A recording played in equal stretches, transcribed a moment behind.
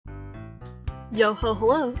Yo ho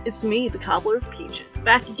hello, it's me, the Cobbler of Peaches,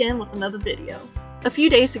 back again with another video. A few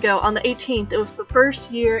days ago, on the 18th, it was the first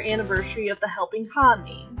year anniversary of the Helping Hand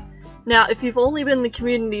meme. Now, if you've only been in the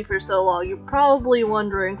community for so long, you're probably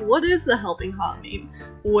wondering, what is the Helping Hand meme?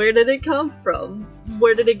 Where did it come from?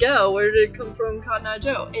 Where did it go? Where did it come from, Cotton Eye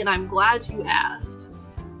Joe? And I'm glad you asked.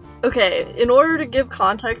 Okay, in order to give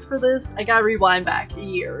context for this, I gotta rewind back a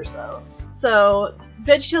year or so. So,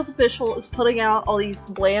 VeggieTales Official is putting out all these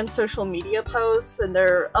bland social media posts, and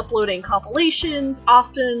they're uploading compilations,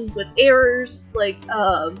 often with errors. Like,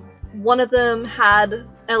 one of them had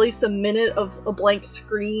at least a minute of a blank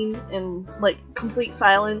screen and, like, complete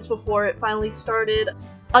silence before it finally started.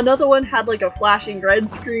 Another one had, like, a flashing red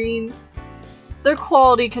screen. Their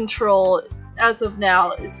quality control, as of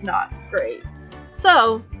now, is not great.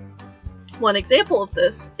 So, one example of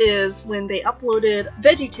this is when they uploaded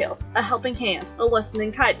VeggieTales, A Helping Hand, A Lesson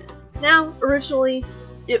in Kindness. Now, originally,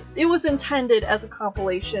 it was intended as a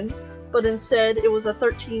compilation, but instead it was a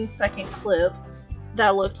 13-second clip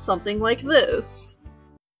that looked something like this.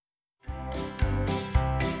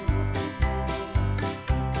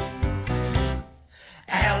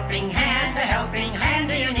 A helping hand,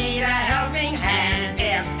 do you need a helping hand?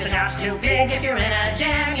 If the job's too big, if you're in a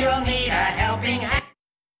jam, you'll need a helping hand.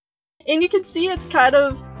 And you can see it's kind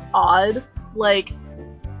of odd, like,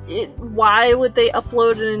 why would they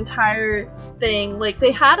upload an entire thing? Like,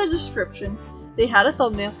 they had a description, they had a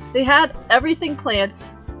thumbnail, they had everything planned,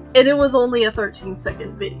 and it was only a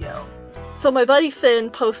 13-second video. So my buddy Finn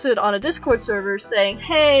posted on a Discord server saying,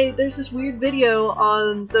 hey, there's this weird video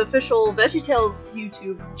on the official VeggieTales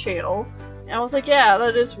YouTube channel. And I was like, yeah,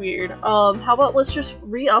 that is weird. How about let's just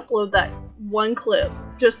re-upload that one clip,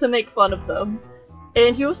 just to make fun of them.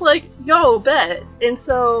 And he was like, yo, bet. And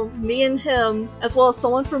so me and him, as well as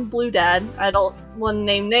someone from Blue Dad, I don't want to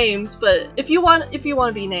name names, but if you want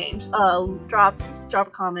to be named, drop a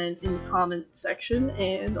comment in the comment section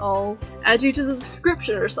and I'll add you to the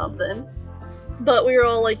description or something. But we were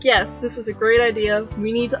all like, yes, this is a great idea.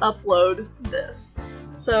 We need to upload this.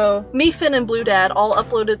 So me, Finn, and Blue Dad all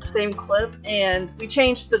uploaded the same clip and we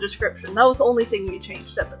changed the description. That was the only thing we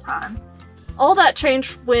changed at the time. All that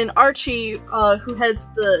changed when Archie, who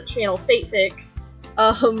heads the channel FateFix,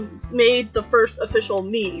 made the first official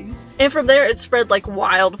meme. And from there it spread like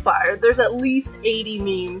wildfire. There's at least 80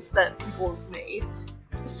 memes that people have made.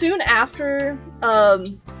 Soon after,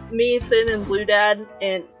 me, Finn, and Blue Dad,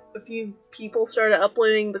 and a few people started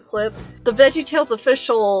uploading the clip, the VeggieTales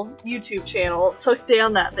Official YouTube channel took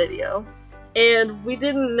down that video. And we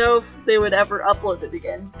didn't know if they would ever upload it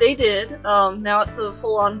again. They did. Now it's a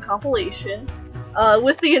full-on compilation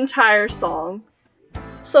with the entire song.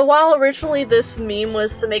 So while originally this meme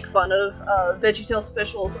was to make fun of VeggieTales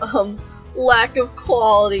Official's lack of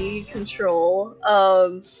quality control,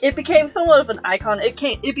 it became somewhat of an icon.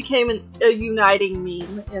 It became a uniting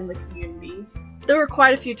meme in the community. There were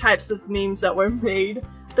quite a few types of memes that were made.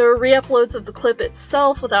 There were re-uploads of the clip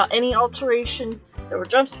itself without any alterations. There were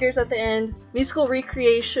jump scares at the end, musical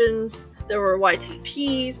recreations, there were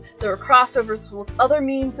YTPs, there were crossovers with other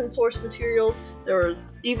memes and source materials, there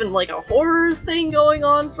was even like a horror thing going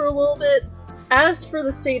on for a little bit. As for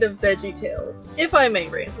the state of VeggieTales, if I may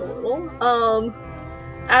rant a little,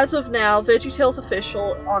 as of now, VeggieTales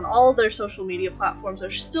Official on all of their social media platforms are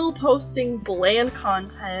still posting bland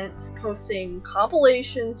content, posting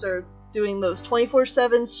compilations, or doing those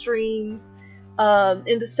 24/7 streams.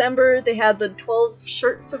 In December, they had the 12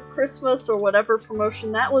 shirts of Christmas or whatever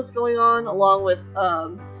promotion that was going on, along with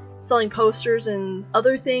selling posters and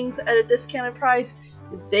other things at a discounted price.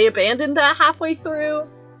 They abandoned that halfway through.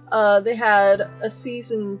 They had a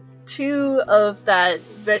season 2 of that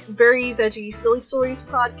Very Veggie Silly Stories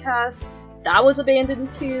podcast. That was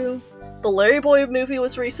abandoned too. The Larry Boy movie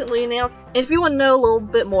was recently announced. And if you want to know a little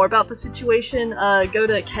bit more about the situation, go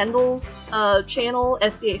to Kendall's channel,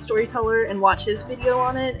 SCA Storyteller, and watch his video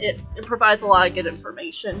on it. It provides a lot of good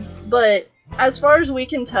information. But as far as we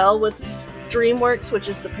can tell, with DreamWorks, which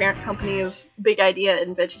is the parent company of Big Idea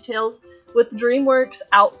and VeggieTales, with DreamWorks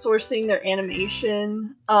outsourcing their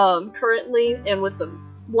animation currently, and with the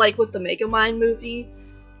Megamind movie,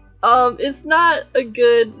 it's not a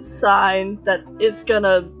good sign that it's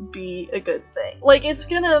gonna be a good thing. Like,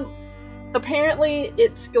 apparently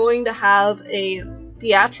it's going to have a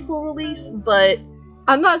theatrical release, but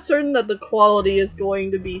I'm not certain that the quality is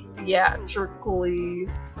going to be theatrically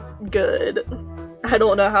good. I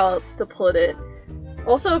don't know how else to put it.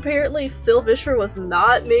 Also, apparently Phil Vischer was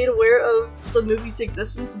not made aware of the movie's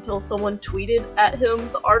existence until someone tweeted at him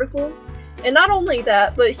the article. And not only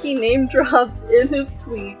that, but he name-dropped in his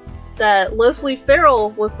tweets that Leslie Farrell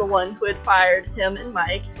was the one who had fired him and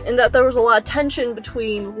Mike, and that there was a lot of tension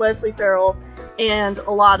between Leslie Farrell and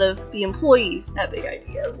a lot of the employees at Big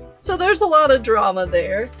Idea. So there's a lot of drama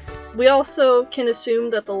there. We also can assume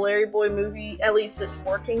that the Larry Boy movie, at least its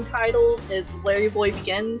working title, is Larry Boy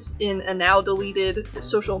Begins in a now deleted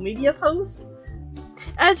social media post.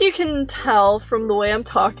 As you can tell from the way I'm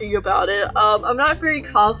talking about it, I'm not very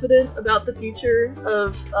confident about the future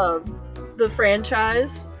of the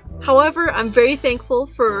franchise. However, I'm very thankful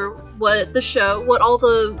for what all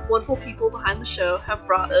the wonderful people behind the show have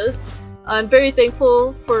brought us. I'm very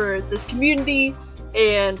thankful for this community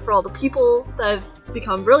and for all the people that I've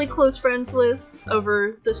become really close friends with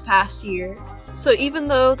over this past year. So even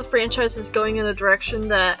though the franchise is going in a direction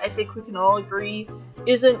that I think we can all agree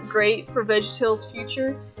isn't great for VeggieTales'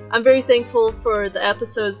 future, I'm very thankful for the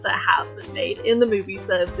episodes that have been made, and the movies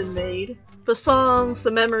that have been made. The songs,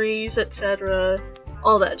 the memories, etc.,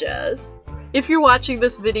 all that jazz. If you're watching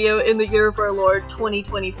this video in the year of our Lord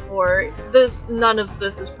 2024, none of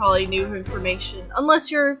this is probably new information, unless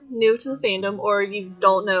you're new to the fandom or you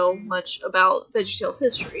don't know much about VeggieTales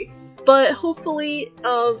history. But hopefully,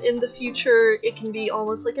 in the future, it can be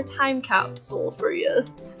almost like a time capsule for you.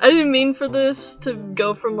 I didn't mean for this to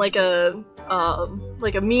go from like a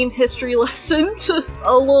meme history lesson to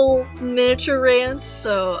a little miniature rant,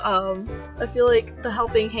 so I feel like the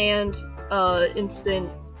Helping Hand incident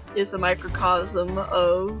is a microcosm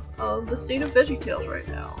of the state of VeggieTales right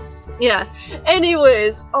now. Yeah.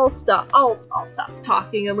 Anyways, I'll stop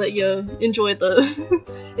talking and let you enjoy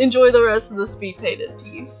the enjoy the rest of the speed painted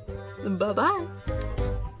piece. Bye bye.